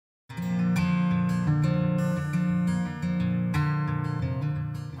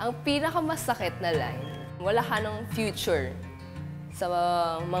Ang pinakamasakit na line, wala ka ng future sa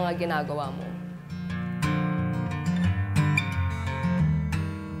mga ginagawa mo.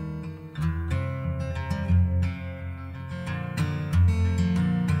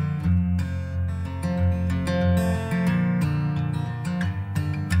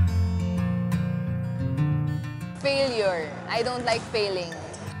 Failure. I don't like failing.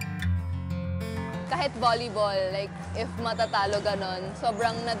 Kahit volleyball, like, if matatalo ganon,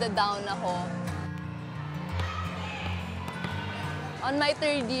 sobrang nadadown ako. On my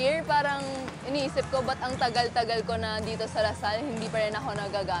third year, parang iniisip ko, ba't ang tagal-tagal ko na dito sa Salle, hindi pa rin ako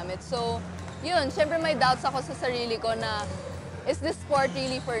nagagamit. So, yun, syempre may doubts ako sa sarili ko na, is this sport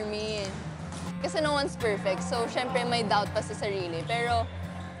really for me? Kasi no one's perfect, so syempre may doubt pa sa sarili. Pero,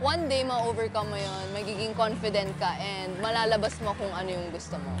 one day, ma-overcome mo yun, magiging confident ka, and malalabas mo kung ano yung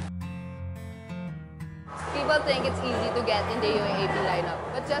gusto mo. People think it's easy to get in the UAAP lineup.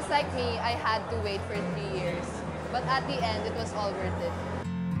 But just like me, I had to wait for 3 years. But at the end, it was all worth it.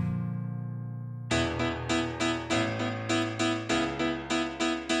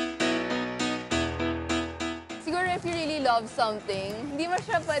 Siguro if you really love something, hindi mo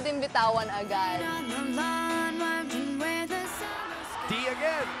siya pwedeng bitawan agad. D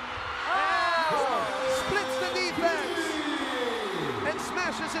again. Oh! Splits the defense and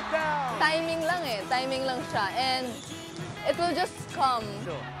smashes it down. Timing lang eh. Timing lang siya. And it will just come.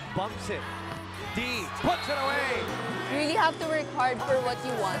 Bumps it. D puts it away. You really have to work hard for what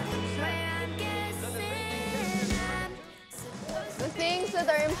you want. The things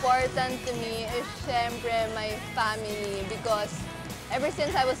that are important to me is syempre my family, because ever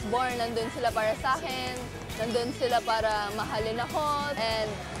since I was born, nandun sila para sa akin, nandun sila para mahalin ako,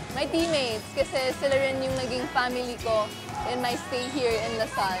 and my teammates, kasi sila rin yung naging family ko in my stay here in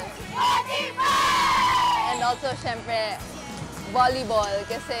Salle. And also, syempre, volleyball,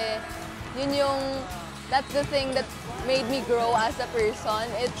 kasi yun that's the thing that made me grow as a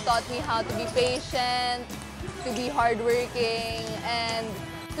person. It taught me how to be patient, to be hardworking, and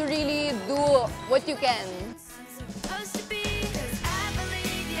to really do what you can.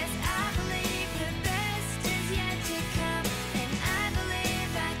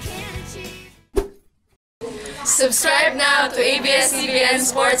 Subscribe now to ABS-CBN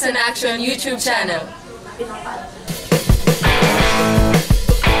Sports and Action YouTube channel.